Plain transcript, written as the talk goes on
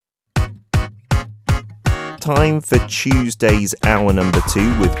time for Tuesday's hour number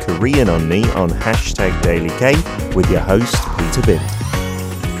 2 with Korean Only on #DailyK with your host, Peter Bin.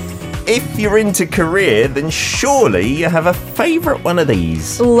 If you're into Korea, then surely you have a favorite one of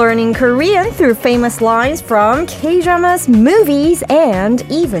these. Learning Korean through famous lines from K-dramas, movies, and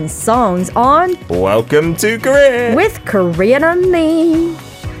even songs on Welcome to Korea with Korean Only.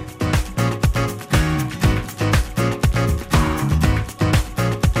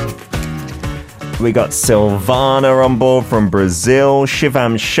 We got Silvana on board from Brazil.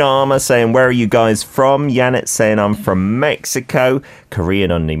 Shivam Sharma saying, where are you guys from? Yanit saying, I'm from Mexico.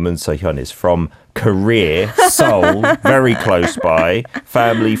 Korean Only Moon So-hyun is from Korea, Seoul, very close by.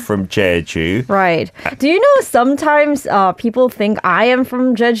 Family from Jeju. Right. Do you know sometimes people think I am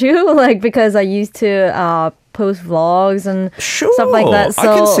from Jeju? Like, because I used to post vlogs and stuff like that. So,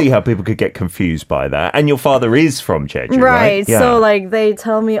 I can see how people could get confused by that. And your father is from Jeju, right? Right. Yeah. So, like, they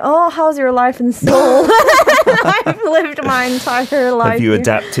tell me, oh, how's your life in Seoul? I've lived my entire life. Have you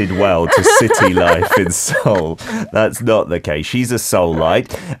adapted well to city life in Seoul? That's not the case. She's a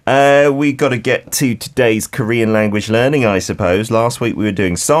Seoulite. We got to get to today's Korean language learning, I suppose. Last week we were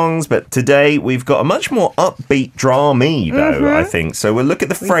doing songs, but today we've got a much more upbeat drama, though, I think. So we'll look at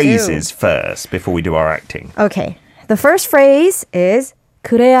the phrases first before we do our acting. Okay. The first phrase is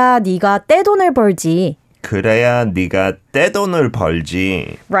그래야 네가 떼돈을 벌지. 그래야 네가 떼돈을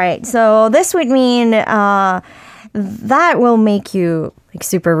벌지. Right. So this would mean that will make you like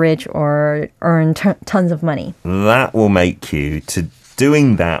super rich or earn tons of money. That will make you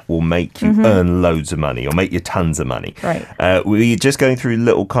doing that will make you earn loads of money or make you tons of money. Right. We're just going through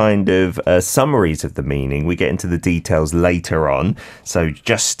little kind of summaries of the meaning. We get into the details later on. So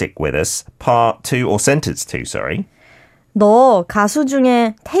just stick with us. Part 2 or sentence 2, sorry. 너 가수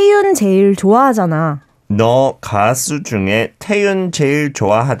중에 태윤 제일 좋아하잖아. 너 가수 중에 태윤 제일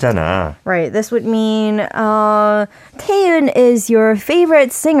좋아하잖아. Right. This would mean Taeyoon is your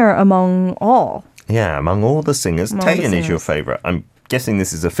favorite singer among all. Yeah, among all the singers, Taeyoon is your favorite. I'm guessing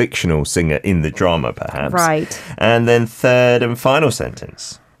this is a fictional singer in the drama, perhaps. Right. And then third and final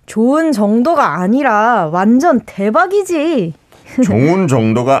sentence. 좋은 정도가 아니라 완전 대박이지. 좋은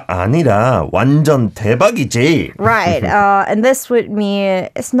정도가 아니라 완전 대박이지. Right. And this would mean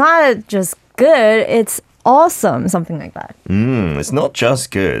it's not just good, it's awesome, something like that. It's not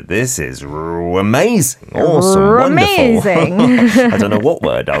just good. This is amazing, awesome, amazing. Wonderful. I don't know what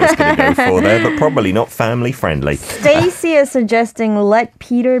word I was going to go for there, but probably not family friendly. Stacy is suggesting let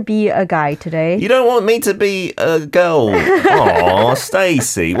Peter be a guy today. You don't want me to be a girl. Aw,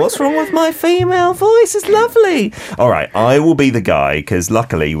 Stacy, what's wrong with my female voice? It's lovely. All right, I will be the guy because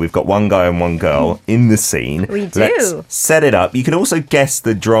luckily we've got one guy and one girl in the scene. We do. Let's set it up. You can also guess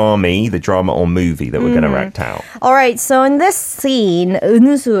the drama or movie that we're going to act out. All right, so in this scene,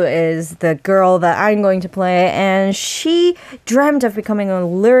 Eunsu is the girl that I'm going to play, and she dreamt of becoming a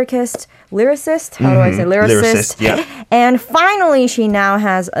lyricist. How do I say lyricist? Yeah. And finally, she now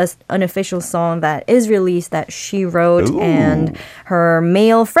has an official song that is released that she wrote, and her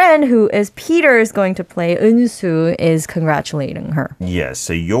male friend, who is Peter, is going to play Eunsu, is congratulating her. Yes,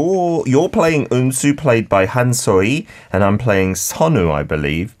 so you're playing Eunsu, played by Han So-hee, and I'm playing Sonu, I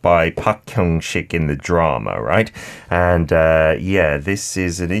believe, by Park Hyung-sik in the drama, right? And this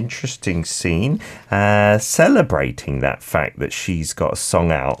is an interesting scene celebrating that fact that she's got a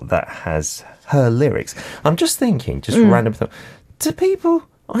song out that has her lyrics. I'm just thinking, random thought. Do people...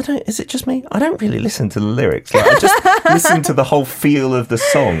 is it just me? I don't really listen to the lyrics. Like, I just listen to the whole feel of the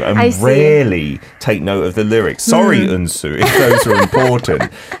song and rarely take note of the lyrics. Sorry, Eunsu, if those are important.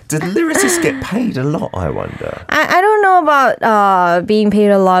 Do lyricists get paid a lot, I wonder? I don't know about being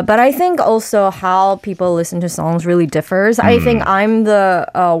paid a lot, but I think also how people listen to songs really differs. I think I'm the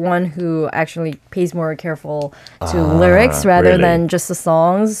one who actually pays more careful to lyrics rather than just the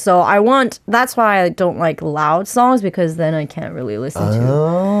songs. So that's why I don't like loud songs, because then I can't really listen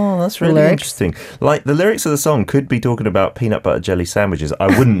to Oh, that's really interesting. Like, the lyrics of the song could be talking about peanut butter jelly sandwiches. I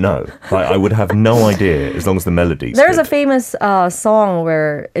wouldn't know. Like, I would have no idea as long as the melody's There's good. a famous song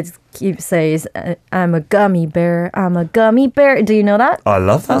where it says, I'm a gummy bear, I'm a gummy bear. Do you know that? I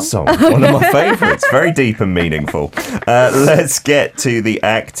love that song. One of my favorites. Very deep and meaningful. Let's get to the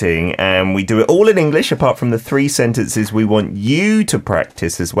acting. And we do it all in English, apart from the 3 sentences we want you to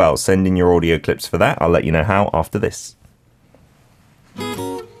practice as well. Send in your audio clips for that. I'll let you know how after this.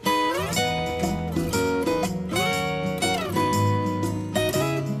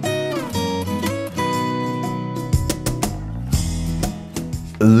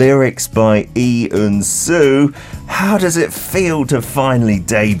 Lyrics by Lee Eun-soo. How does it feel to finally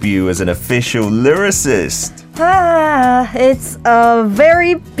debut as an official lyricist? It's a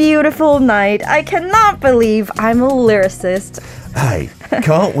very beautiful night. I cannot believe I'm a lyricist. Hey,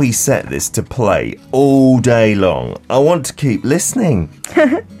 can't we set this to play all day long? I want to keep listening.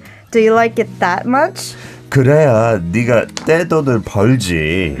 Do you like it that much? 그래야 네가 떼돈을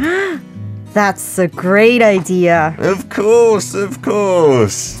벌지. That's a great idea. Of course, of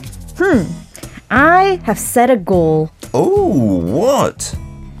course. I have set a goal. Oh, what?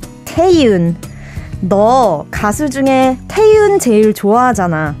 태윤, 너 가수 중에 태윤 제일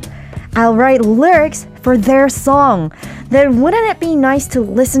좋아하잖아. I'll write lyrics for their song. Then wouldn't it be nice to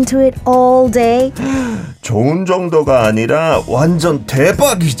listen to it all day? 좋은 정도가 아니라 완전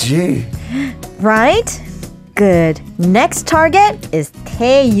대박이지. Right? Good. Next target is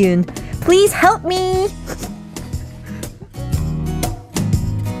Taeyoon. Please help me.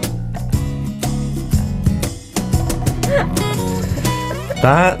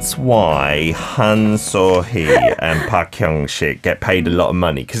 That's why Han So-hee and Park Hyung-sik get paid a lot of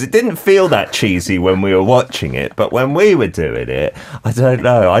money, because it didn't feel that cheesy when we were watching it, but when we were doing it, I don't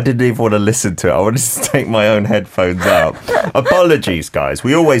know, I didn't even want to listen to it. I wanted to take my own headphones out. Apologies, guys.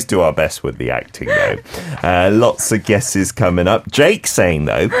 We always do our best with the acting, though. Lots of guesses coming up. Jake saying,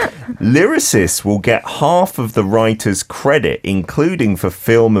 though, lyricists will get half of the writer's credit, including for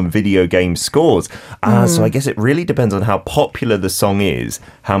film and video game scores. So I guess it really depends on how popular the song is,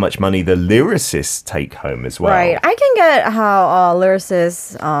 how much money the lyricists take home as well. Right. I can get how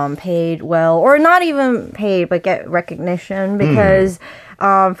lyricists paid well, or not even paid, but get recognition because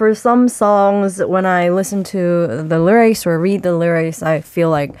for some songs, when I listen to the lyrics or read the lyrics, I feel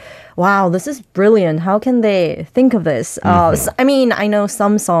like, wow, this is brilliant. How can they think of this? I mean, I know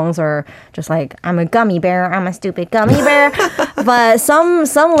some songs are just like, I'm a gummy bear, I'm a stupid gummy bear. But some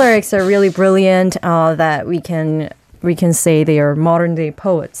lyrics are really brilliant that we can say they are modern day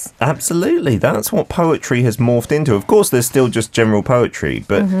poets. Absolutely. That's what poetry has morphed into. Of course, there's still just general poetry,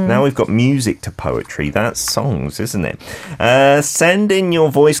 but now we've got music to poetry. That's songs, isn't it? Send in your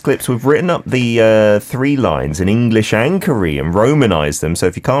voice clips. We've written up the 3 lines in English and Korean, romanized them. So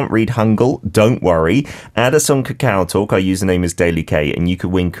if you can't read Hangul, don't worry. Add us on Kakao Talk. Our username is DailyK, and you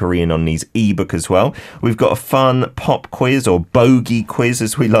could win Korean on these ebook as well. We've got a fun pop quiz, or bogey quiz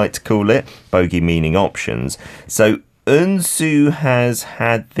as we like to call it. Bogey meaning options. So Eunsu has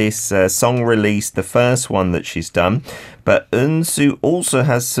had this song released, the first one that she's done, but Eunsu also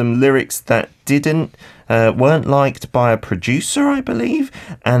has some lyrics that weren't liked by a producer, I believe.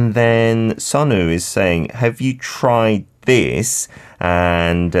 And then Sonu is saying, have you tried this?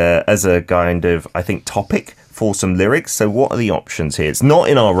 And as a kind of, I think, topic for some lyrics. So what are the options here? It's not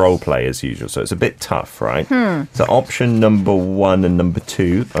in our role play as usual, so it's a bit tough, right? So option number 1 and number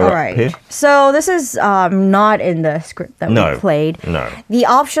 2 are up here. So this is not in the script that we played. No. The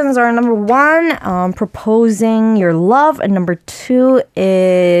options are number 1, proposing your love, and number 2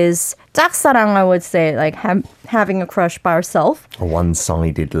 is 짝사랑, I would say, like having a crush by herself. A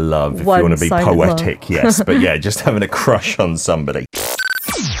one-sided love, if you want to be poetic, yes. But yeah, just having a crush on somebody.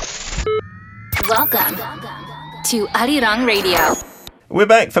 Welcome to Arirang Radio. We're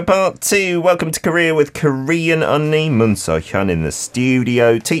back for part 2. Welcome to Korea with Korean Unni Moon So-hyun in the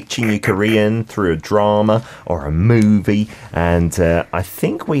studio, teaching you Korean through a drama or a movie. And I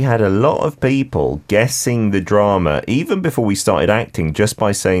think we had a lot of people guessing the drama even before we started acting, just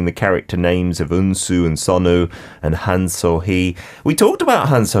by saying the character names of Eunsu and Sonu and Han So-hee. We talked about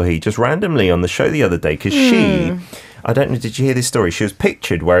Han So-hee just randomly on the show the other day because she... I don't know, did you hear this story? She was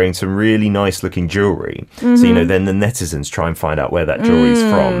pictured wearing some really nice looking jewellery. So, then the netizens try and find out where that jewellery is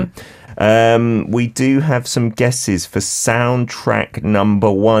from. We do have some guesses for soundtrack number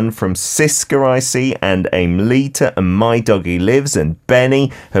 1 from Siska, I see, and Aimlita and My Doggy Lives and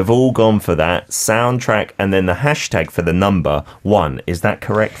Benny have all gone for that soundtrack, and then the hashtag for the number 1. Is that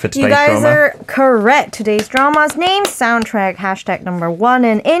correct for today's drama? You guys are correct. Today's drama's name, soundtrack, hashtag number 1,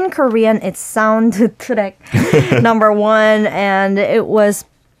 and in Korean, it's soundtrack number 1, and it was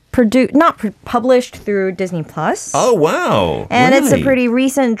published through Disney Plus. Oh, wow. And really? It's a pretty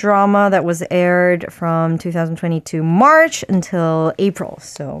recent drama that was aired from 2022 March until April.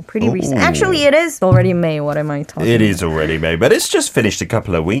 So pretty recent. Actually, it is already May. What am I talking about? It is already May, but it's just finished a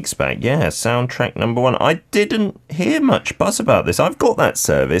couple of weeks back. Yeah, soundtrack number 1. I didn't hear much buzz about this. I've got that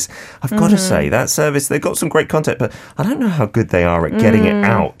service. I've got to say, that service, they've got some great content, but I don't know how good they are at getting it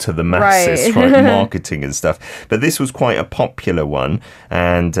out to the masses, right? Marketing and stuff. But this was quite a popular one.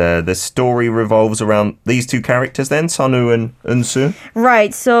 And the story revolves around these two characters then, Sonu and Eunsu.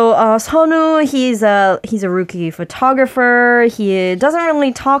 Right. So Sonu, he's a rookie photographer. He doesn't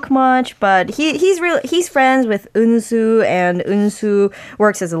really talk much, but he's friends with Eunsu, and Eunsu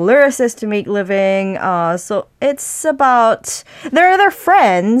works as a lyricist to make living. So it's about they're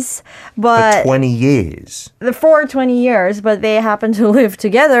friends, but For 20 years. for 20 years, but they happen to live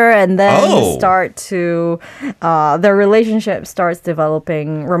together, and then start to their relationship starts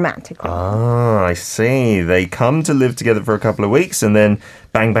developing romantically. Ah, I see. They come to live together for a couple of weeks and then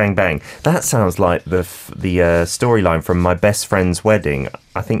bang, bang, bang. That sounds like the storyline from My Best Friend's Wedding.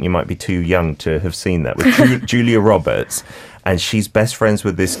 I think you might be too young to have seen that with Julia Roberts. And she's best friends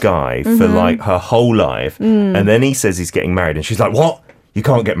with this guy for like her whole life. And then he says he's getting married and she's like, what? You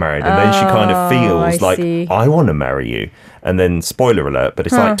can't get married. And then she kind of feels like, I want to marry you. And then, spoiler alert, but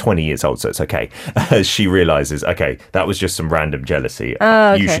it's like 20 years old, so it's okay. She realizes, okay, that was just some random jealousy.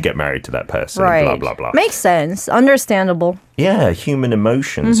 You should get married to that person. Right. Blah, blah, blah. Makes sense. Understandable. Yeah, human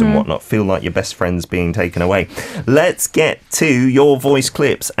emotions and whatnot feel like your best friend's being taken away. Let's get to your voice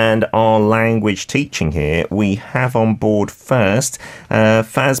clips and our language teaching here. We have on board first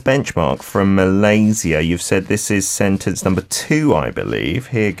Faz Benchmark from Malaysia. You've said this is sentence number 2, I believe.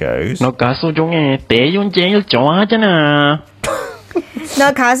 Here goes. 너 가수 중에 대윤 제일 좋아하잖아.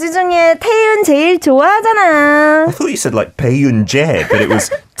 너 가수 중에 태윤 제일 좋아하잖아. I thought you said like Taeyoon Jae, but it was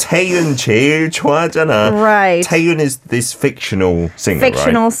Taeyoon 제일 좋아하잖아. Right. Taeyoon is this fictional singer,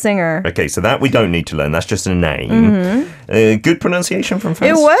 Fictional right? singer. Okay, so that we don't need to learn. That's just a name. Good pronunciation from Faz?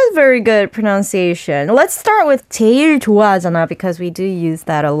 It was very good pronunciation. Let's start with 제일 좋아하잖아 because we do use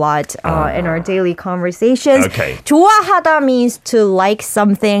that a lot in our daily conversations. Okay. 좋아하다 means to like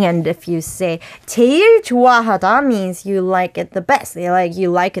something, and if you say 제일 좋아하다 means you like it the best.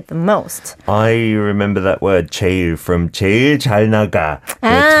 You like it the most. I remember that word 제일 from 제일 잘 나가.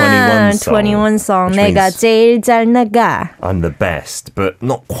 The 21 song. which 내가 means 제일 잘 나가. I'm the best, but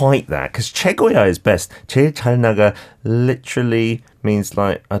not quite that, because 최고야 is best. 제일 잘 나가 literally means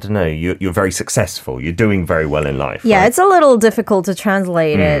like, I don't know, you're very successful. You're doing very well in life. Yeah, right? it's a little difficult to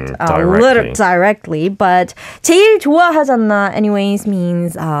translate it directly, but 제일 좋아하잖아 anyways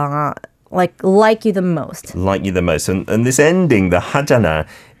means like you the most. Like you the most. And this ending, the 하잖아,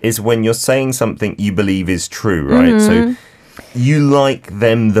 is when you're saying something you believe is true, right? So you like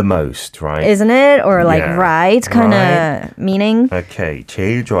them the most, right? Isn't it? Or like Yeah. right kind Right. of meaning. Okay,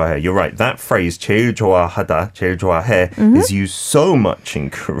 제일 좋아해. You're right. That phrase, 제일 좋아하다, 제일 좋아해, is used so much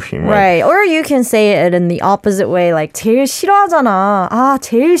in Korean, right? Right. Or you can say it in the opposite way, like 제일 싫어하잖아. 아,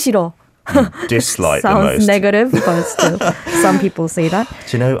 제일 싫어. Dislike the Sounds most. negative, but still, some people say that.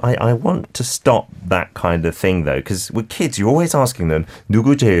 Do you know, I want to stop that kind of thing, though, because with kids, you're always asking them,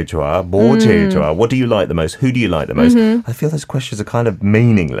 누구 제일 좋아? 뭐 제일 좋아? What do you like the most? Who do you like the most? I feel those questions are kind of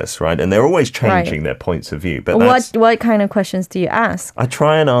meaningless, right? And they're always changing their points of view. But What kind of questions do you ask? I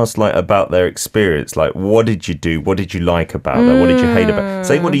try and ask like about their experience, like what did you do? What did you like about that? What did you hate about?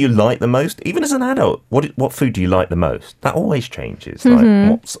 Say, what do you like the most? Even as an adult, what food do you like the most? That always changes.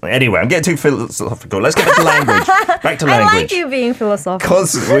 Anyway, I'm getting too philosophical. Let's get back to language. Back to language. I like you being philosophical.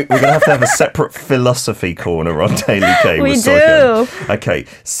 Because we're going to have a separate philosophy corner on Daily K. We with do. Sohyun. Okay,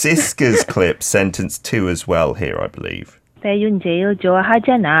 Siska's clip, sentence 2 as well here, I believe. 태윤 제일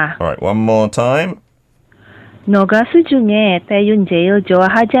좋아하잖아. All right, one more time. 너 가수 중에 태윤 제일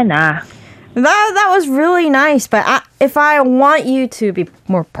좋아하잖아. That was really nice, but if I want you to be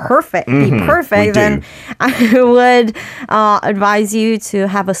more perfect, we then do. I would advise you to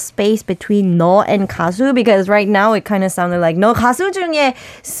have a space between 너 and 가수, because right now it kind of sounded like 너 가수 중에,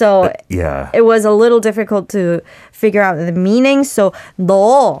 so Yeah. it was a little difficult to figure out the meaning. So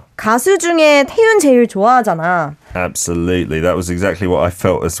너 가수 중에 태윤 제일 좋아하잖아. Absolutely. That was exactly what I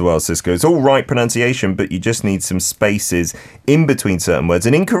felt as well, Cisco. It's all right pronunciation, but you just need some spaces in between certain words.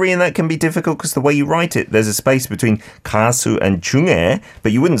 And in Korean, that can be difficult because the way you write it, there's a space between 가수 and 중에,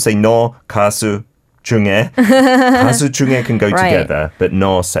 but you wouldn't say 너 가수 중에. 가수 중에 can go Right. together, but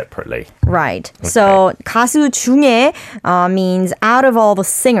너 separately. Right. So 가수 중에 means out of all the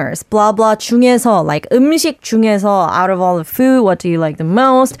singers. Blah blah 중에서, like 음식 중에서, out of all the food, what do you like the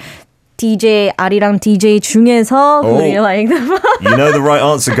most? DJ 아리랑 DJ 중에서 who do you like the most? You know the right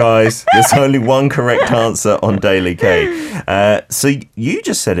answer, guys. There's only one correct answer on Daily K. So you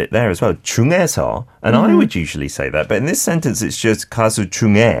just said it there as well. 중에서 And I would usually say that, but in this sentence, it's just 가수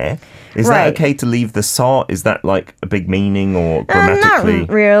중에. Is that Right. okay to leave the sa? Is that like a big meaning or Not grammatically?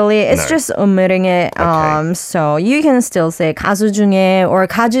 really. It's No. just omitting it. Okay. So you can still say 가수 중에 or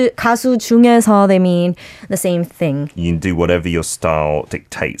가수 중에서. They mean the same thing. You can do whatever your style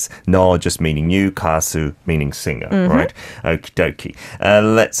dictates. No, just meaning you, 가수 meaning singer, right? Okie dokie.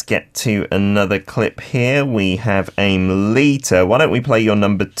 Let's get to another clip here. We have Aim Lita. Why don't we play your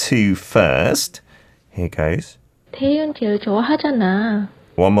number 2 first? Here goes. 태윤 제일 좋아하잖아.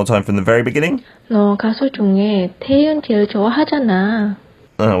 One more time from the very beginning. 너 가수 중에 태윤 제일 좋아하잖아.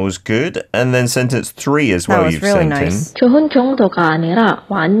 That was good. And then sentence 3 as That well was you've really sent nice. 좋은 정도가 아니라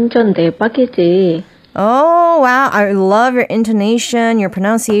완전 대박이지. Oh, wow. I love your intonation, your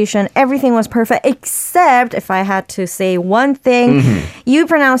pronunciation. Everything was perfect, except if I had to say one thing. You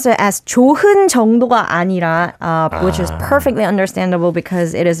pronounce it as 좋은 정도가 아니라, which is perfectly understandable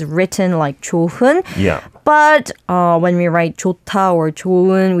because it is written like 좋은. in. Yeah. But when we write 좋다 or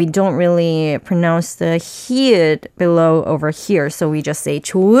좋은, we don't really pronounce the 히읗 below over here. So we just say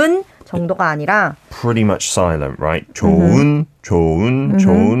좋은 정도가 아니라. Pretty much silent, right? 좋은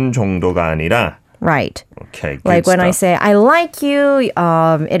정도가 아니라. Right. Okay, good Like when I stuff. say I like you,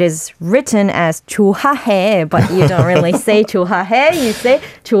 it is written as 좋아해, but you don't really say 좋아해, you say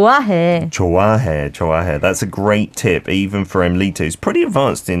좋아해. 좋아해. That's a great tip, even for Emlita, who's pretty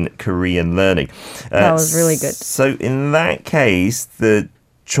advanced in Korean learning. That was really good. So in that case, the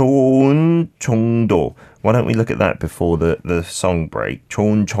좋은 정도. Why don't we look at that before the song break?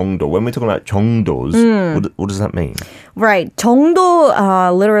 좋은 정도. When we're talking about 정도s, what does that mean? Right. 정도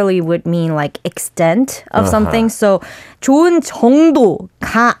literally would mean like extent of something. So 좋은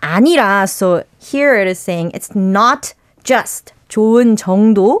정도가 아니라. So here it is saying it's not just 좋은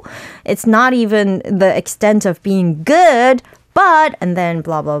정도. It's not even the extent of being good, but, and then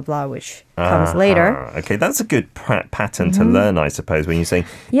blah, blah, blah, which comes later. Okay, that's a good pattern to learn, I suppose, when you're saying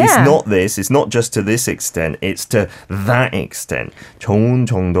Yeah. it's not this, it's not just to this extent, it's to that extent. 좋은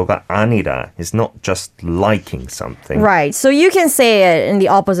정도가 아니라. It's not just liking something. Right. So you can say it in the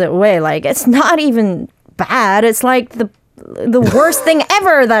opposite way. Like, it's not even bad. It's like the worst thing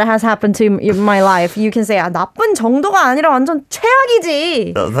ever that has happened to my life. You can say, 나쁜 정도가 아니라 완전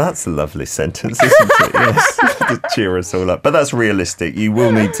최악이지. Oh, that's a lovely sentence, isn't it? Yes, to cheer us all up. But that's realistic. You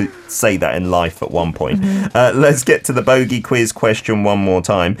will need to say that in life at one point. Let's get to the bogey quiz question one more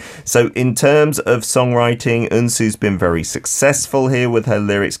time. So in terms of songwriting, Unsu's been very successful here with her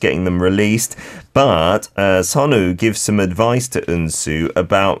lyrics, getting them released. But Sonu gives some advice to Unsu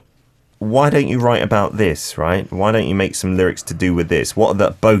about why don't you write about this, right? Why don't you make some lyrics to do with this? What are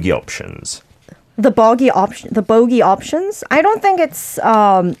the bogey options? The bogey options? I don't think it's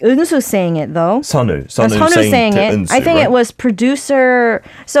Eunsu saying it though. Sonu saying to it. Unsu, I think right? it was producer.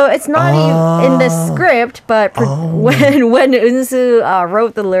 So it's not even in the script, but when Eunsu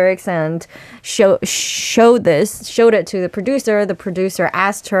wrote the lyrics and showed it to the producer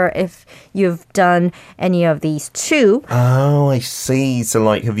asked her if you've done any of these too. Oh, I see. So,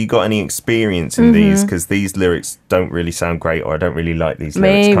 like, have you got any experience in these? Because these lyrics don't really sound great, or I don't really like these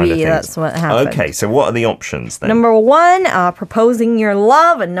lyrics. Maybe kind of things. that's what happened. Okay, so what are the options then? Number 1, proposing your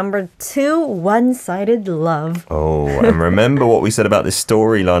love, and number 2, one-sided love. Oh, and remember what we said about this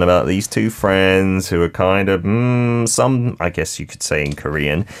storyline about these two friends who are kind of, some, I guess you could say in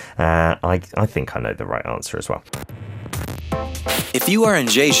Korean. I think I know the right answer as well. If you are in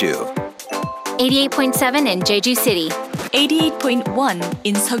Jeju, 88.7 in Jeju City. 88.1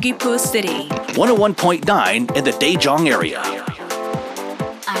 in Seogwipo City. 101.9 in the Daejeong area.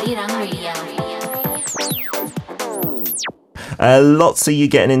 아리랑 Radio. Lots of you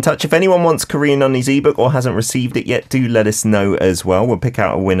getting in touch. If anyone wants Korean on his ebook or hasn't received it yet, do let us know as well. We'll pick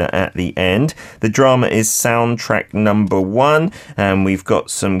out a winner at the end. The drama is soundtrack number 1, and we've got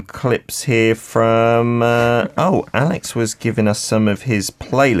some clips here from... Alex was giving us some of his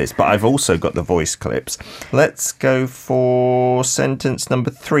playlist, but I've also got the voice clips. Let's go for sentence number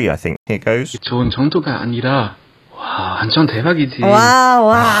 3, I think. Here goes. 좋은 정도가 아니라 와, 완전 대박이지. 와,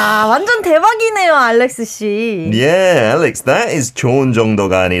 완전 대박이네요, 알렉스 씨. Yeah, Alex, that is 좋은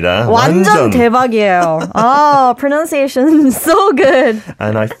정도가 아니라 완전 대박이에요. Pronunciation is so good.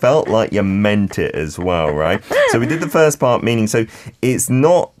 And I felt like you meant it as well, right? So we did the first part, meaning so it's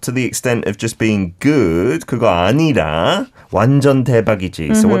not to the extent of just being good. 그거 아니라 완전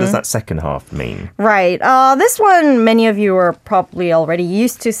대박이지. So what does that second half mean? Right. This one, many of you are probably already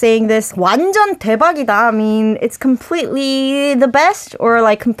used to saying this. 완전 대박이다. I mean, it's completely the best, or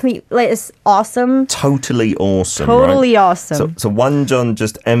like it's awesome. Totally awesome. Totally right? awesome. So 완전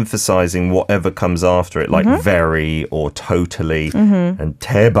just emphasizing whatever comes after it, like very or totally. And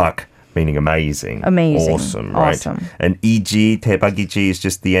대박 meaning amazing. Amazing. Awesome, right? Awesome. And 이지, 대박이지 is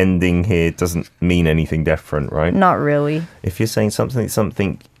just the ending here. It doesn't mean anything different, right? Not really. If you're saying something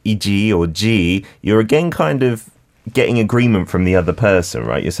이지 or G, you're again kind of getting agreement from the other person,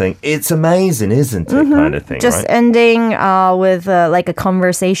 right? You're saying, it's amazing, isn't it? Kind of thing, Just right? ending with like a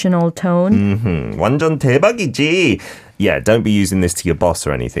conversational tone. 완전 대박이지. Yeah, don't be using this to your boss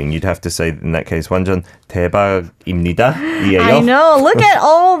or anything. You'd have to say, in that case, 완전 대박입니다. I know. Look at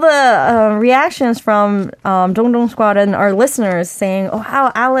all the reactions from Dongdong Squad and our listeners saying, oh,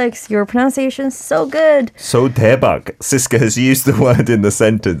 wow, Alex, your pronunciation's so good. So 대박. Siska has used the word in the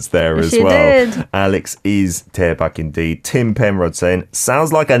sentence there as She well. did. Alex is 대박 indeed. Tim Penrod saying,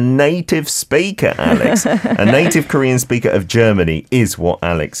 sounds like a native speaker, Alex. A native Korean speaker of Germany is what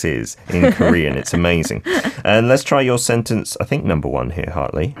Alex is in Korean. It's amazing. And let's try your sentence, I think number 1 here,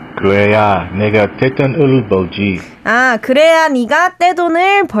 Hartley. 그래야 내가 떼돈을 벌지. 아, 그래야 네가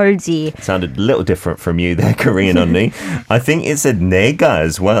떼돈을 벌지. Sounded a little different from you there, Korean only. I think it said 내가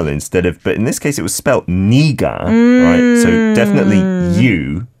as well instead of, but in this case it was spelt 니가, right? So definitely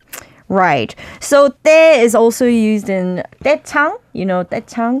you. Right. So 떼 is also used in 떼창. You know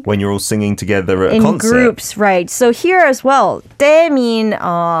떼창? When you're all singing together at a in concert. groups, right. So here as well, 떼 mean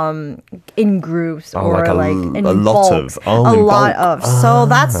in groups or like in a lot bulk. of. Oh, a in lot bulk. of. So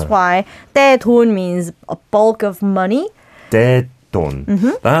that's why 떼돈 means a bulk of money.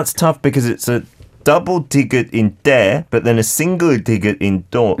 떼돈. That's tough because it's a double digit in 떼, but then a single digit in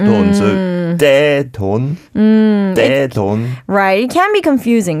돈. So 떼돈. 떼돈. Right. It can be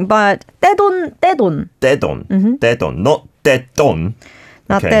confusing, but 떼돈. 떼돈. Not 떼돈.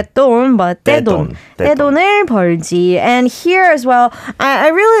 Not Okay. 떼돈, but 떼돈. 떼돈을 벌지. And here as well, I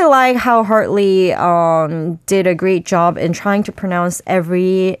really like how Hartley did a great job in trying to pronounce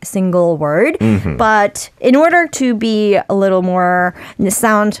every single word. But in order to be a little more,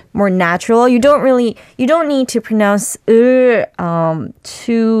 sound more natural, you don't need to pronounce too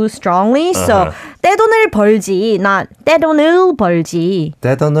strongly. So 떼돈을 벌지, not 떼돈을 벌지.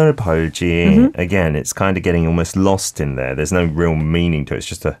 떼돈을 벌지. Again, it's kind of getting almost lost in there. There's no real meaning to it. It's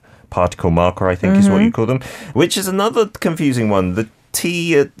just a particle marker, I think is what you call them. Which is another confusing one. The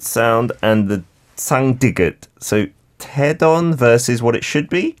T sound and the 상디귿. So 떼돈 versus what it should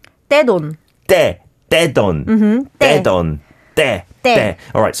be? 떼돈. 떼돈. 떼.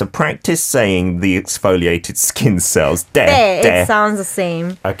 All right, so practice saying the exfoliated skin cells. 떼. It sounds the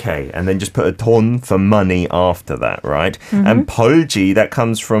same. Okay, and then just put a 돈 for money after that, right? And 벌지, that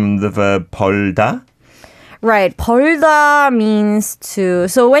comes from the verb 벌다. Right, 벌다 means to.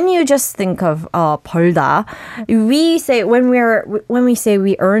 So when you just think of 벌다, we say when we say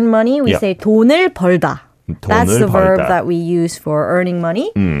we earn money, we say 돈을 벌다. That's the verb that we use for earning money.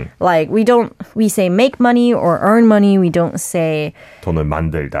 Like we say make money or earn money. We don't say 돈을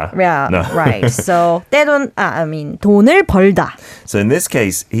만들다. Yeah, No. right. So 돈을 벌다. So in this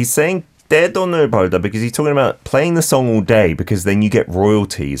case, he's saying 떼돈을 벌다 because he's talking about playing the song all day because then you get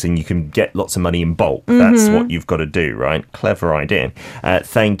royalties and you can get lots of money in bulk. That's what you've got to do, right? Clever idea.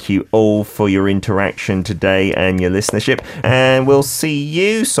 Thank you all for your interaction today and your listenership. And we'll see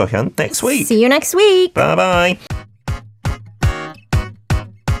you, Sohyun, next week. See you next week. Bye-bye.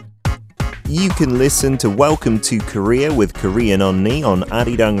 You can listen to Welcome to Korea with Korean Onni on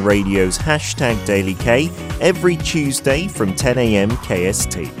Arirang Radio's #DailyK every Tuesday from 10 a.m.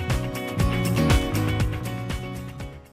 KST.